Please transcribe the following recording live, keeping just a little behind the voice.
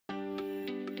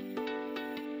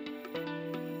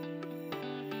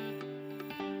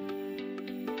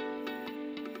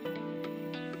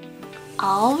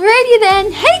Alrighty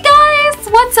then, hey guys,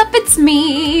 what's up? It's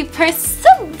me,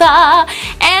 Priscilla,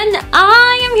 and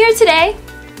I am here today,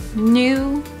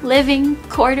 new living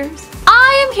quarters.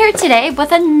 I am here today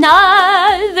with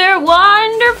another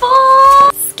wonderful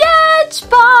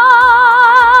SketchBox.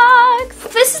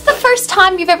 This is the first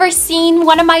time you've ever seen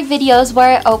one of my videos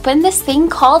where I open this thing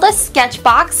called a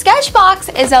SketchBox.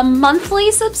 SketchBox is a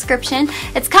monthly subscription.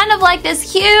 It's kind of like this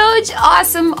huge,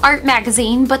 awesome art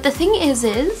magazine, but the thing is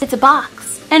it's a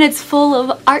box and it's full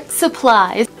of art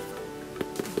supplies.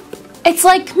 It's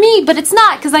like me, but it's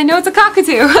not because I know it's a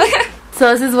cockatoo.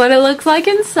 So this is what it looks like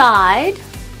inside.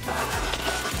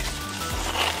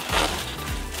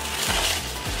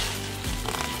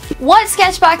 What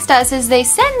SketchBox does is they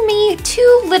send me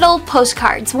two little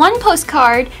postcards. One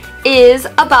postcard is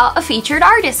about a featured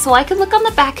artist, so I can look on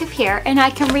the back of here and I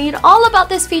can read all about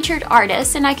this featured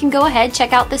artist and I can go ahead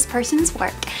check out this person's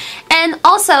work. And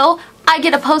also I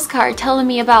get a postcard telling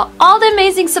me about all the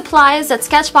amazing supplies that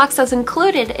SketchBox has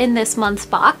included in this month's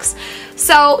box.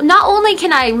 So not only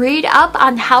can I read up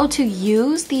on how to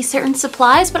use these certain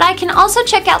supplies, but I can also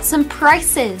check out some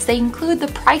prices. They include the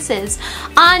prices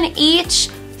on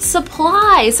each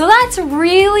supply. So that's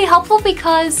really helpful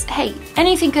because, hey,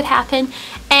 anything could happen.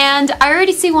 And I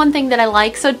already see one thing that I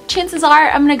like, so chances are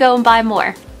I'm gonna go and buy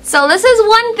more. So this is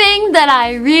one thing that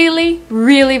I really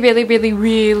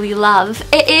love.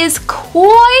 It is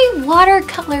Koi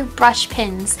watercolor brush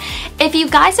pens. If you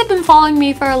guys have been following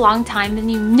me for a long time, then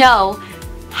you know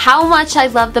how much I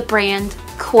love the brand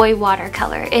Koi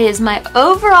watercolor. It is my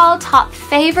overall top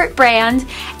favorite brand,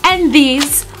 and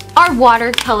these are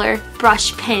watercolor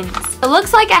brush pens. It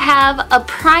looks like I have a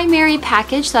primary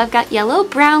package, so I've got yellow,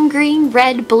 brown, green,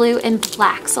 red, blue, and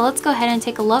black. So let's go ahead and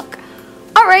take a look.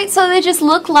 Alright, so they just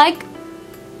look like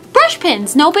brush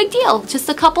pens, no big deal. Just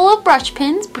a couple of brush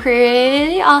pens,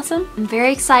 pretty awesome. I'm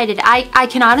very excited. I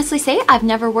can honestly say I've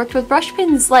never worked with brush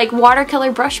pens, like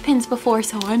watercolor brush pens before,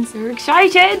 so I'm so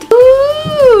excited.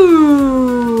 Ooh!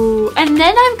 And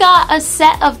then I've got a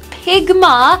set of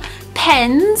Pigma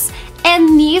pens,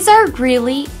 and these are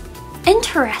really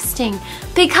interesting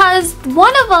because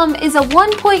one of them is a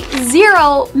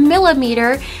 1.0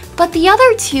 millimeter, but the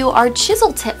other two are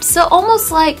chisel tips, so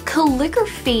almost like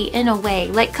calligraphy in a way,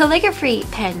 like calligraphy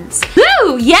pens.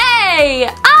 Woo! Yay!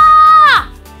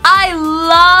 Ah! I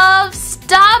love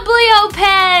Stabilo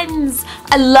pens!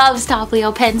 I love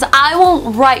Stabilo pens. I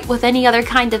won't write with any other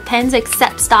kind of pens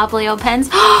except Stabilo pens.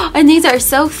 And these are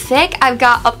so thick. I've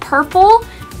got a purple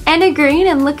and a green,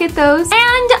 and look at those.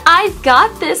 And I've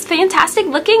got this fantastic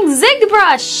looking Zig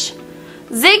brush.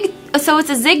 So it's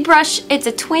a Zig brush, it's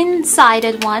a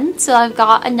twin-sided one, so I've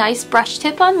got a nice brush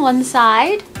tip on one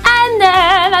side, and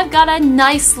then I've got a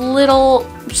nice little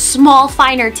small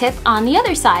finer tip on the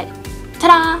other side.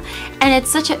 Ta-da! And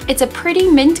it's a pretty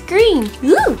mint green.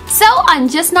 Ooh. So I'm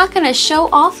just not gonna show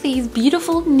off these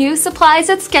beautiful new supplies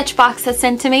that SketchBox has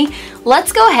sent to me.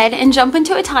 Let's go ahead and jump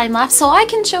into a time lapse so I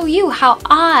can show you how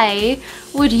I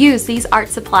would use these art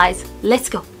supplies. Let's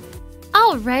go.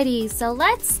 Alrighty, so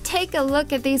let's take a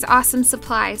look at these awesome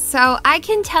supplies. So I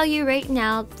can tell you right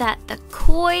now that the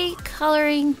Koi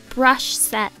coloring brush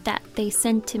set that they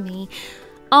sent to me,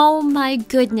 oh my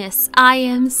goodness, I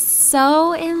am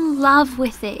so in love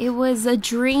with it. It was a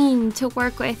dream to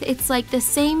work with. It's like the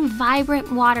same vibrant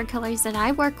watercolors that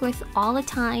I work with all the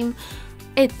time.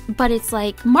 But it's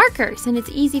like markers, and it's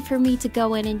easy for me to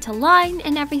go in into line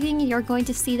and everything. You're going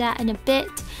to see that in a bit.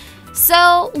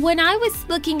 So when I was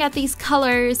looking at these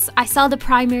colors, I saw the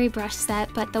primary brush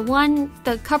set, but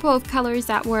the couple of colors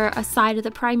that were aside of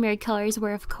the primary colors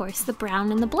were of course the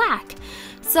brown and the black.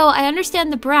 So I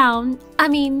understand the brown, I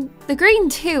mean the green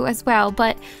too as well,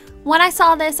 but when I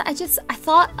saw this, I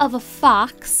thought of a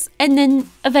fox, and then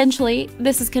eventually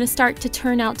this is going to start to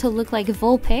turn out to look like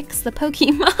Vulpix, the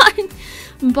Pokemon.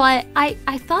 But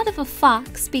I thought of a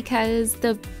fox because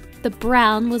the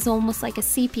brown was almost like a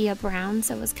sepia brown,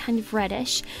 so it was kind of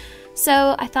reddish.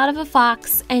 So I thought of a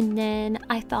fox, and then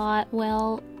I thought,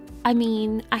 well, I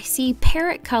mean, I see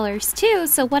parrot colors too,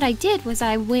 so what I did was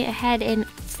I went ahead and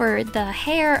for the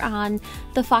hair on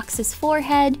the fox's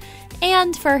forehead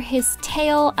and for his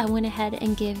tail, I went ahead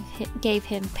and gave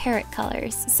him parrot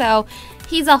colors. So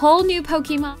he's a whole new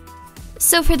Pokemon.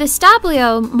 So for the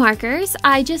Stabilo markers,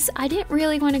 I didn't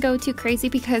really want to go too crazy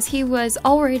because he was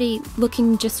already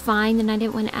looking just fine and I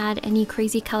didn't want to add any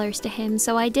crazy colors to him.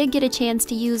 So I did get a chance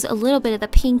to use a little bit of the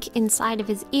pink inside of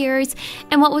his ears.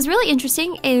 And what was really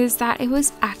interesting is that it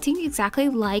was acting exactly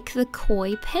like the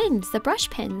koi pins, the brush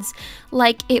pins.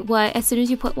 Like it was, as soon as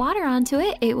you put water onto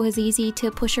it, it was easy to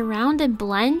push around and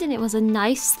blend, and it was a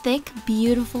nice, thick,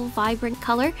 beautiful, vibrant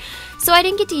color. So I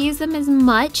didn't get to use them as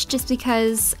much just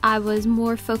because I was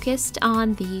more focused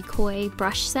on the koi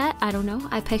brush set. I don't know,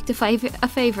 I picked a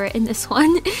favorite in this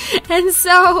one. And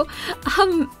so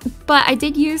but I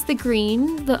did use the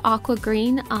green, the aqua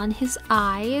green on his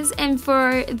eyes. And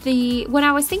for the, when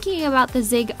I was thinking about the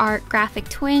Zig Art Graphic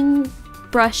Twin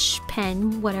brush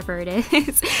pen, whatever it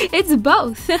is, it's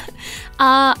both.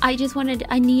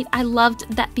 I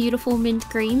loved that beautiful mint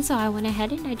green, so I went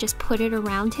ahead and I just put it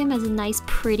around him as a nice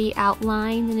pretty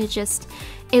outline, and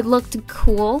it looked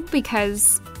cool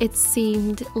because it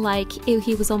seemed like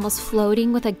he was almost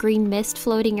floating with a green mist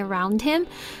floating around him.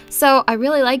 So I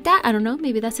really like that. I don't know,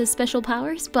 maybe that's his special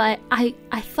powers, but I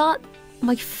thought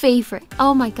my favorite,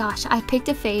 oh my gosh, I picked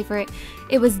a favorite.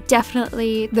 It was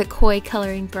definitely the koi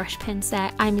coloring brush pen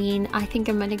set. I mean, I think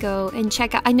I'm gonna go and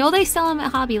check out, I know they sell them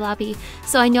at Hobby Lobby,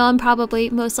 so I know I'm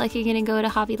probably most likely gonna go to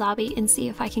Hobby Lobby and see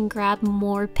if I can grab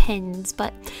more pens,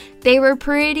 but they were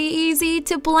pretty easy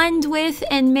to blend with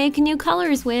and make new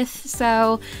colors with,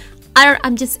 so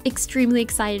I'm just extremely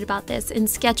excited about this, and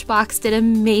SketchBox did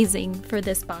amazing for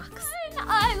this box.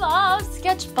 I love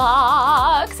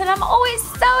SketchBox, and I'm always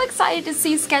so excited to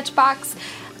see SketchBox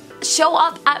show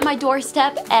up at my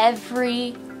doorstep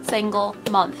every single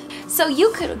month. So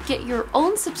you could get your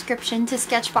own subscription to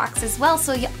SketchBox as well,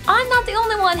 so I'm not the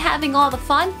only one having all the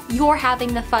fun, you're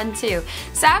having the fun too.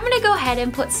 So I'm gonna go ahead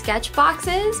and put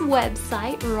SketchBox's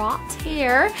website right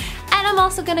here, and I'm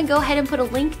also gonna go ahead and put a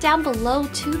link down below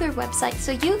to their website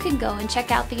so you can go and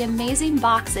check out the amazing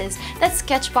boxes that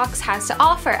SketchBox has to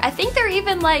offer. I think they're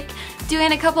even like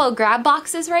doing a couple of grab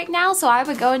boxes right now, so I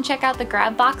would go and check out the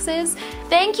grab boxes.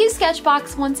 Thank you,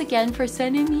 SketchBox, once again for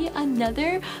sending me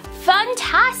another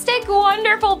fantastic,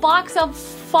 wonderful box of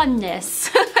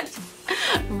funness.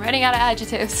 I'm running out of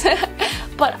adjectives.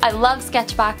 But I love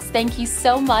SketchBox. Thank you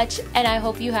so much, and I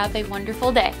hope you have a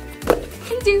wonderful day.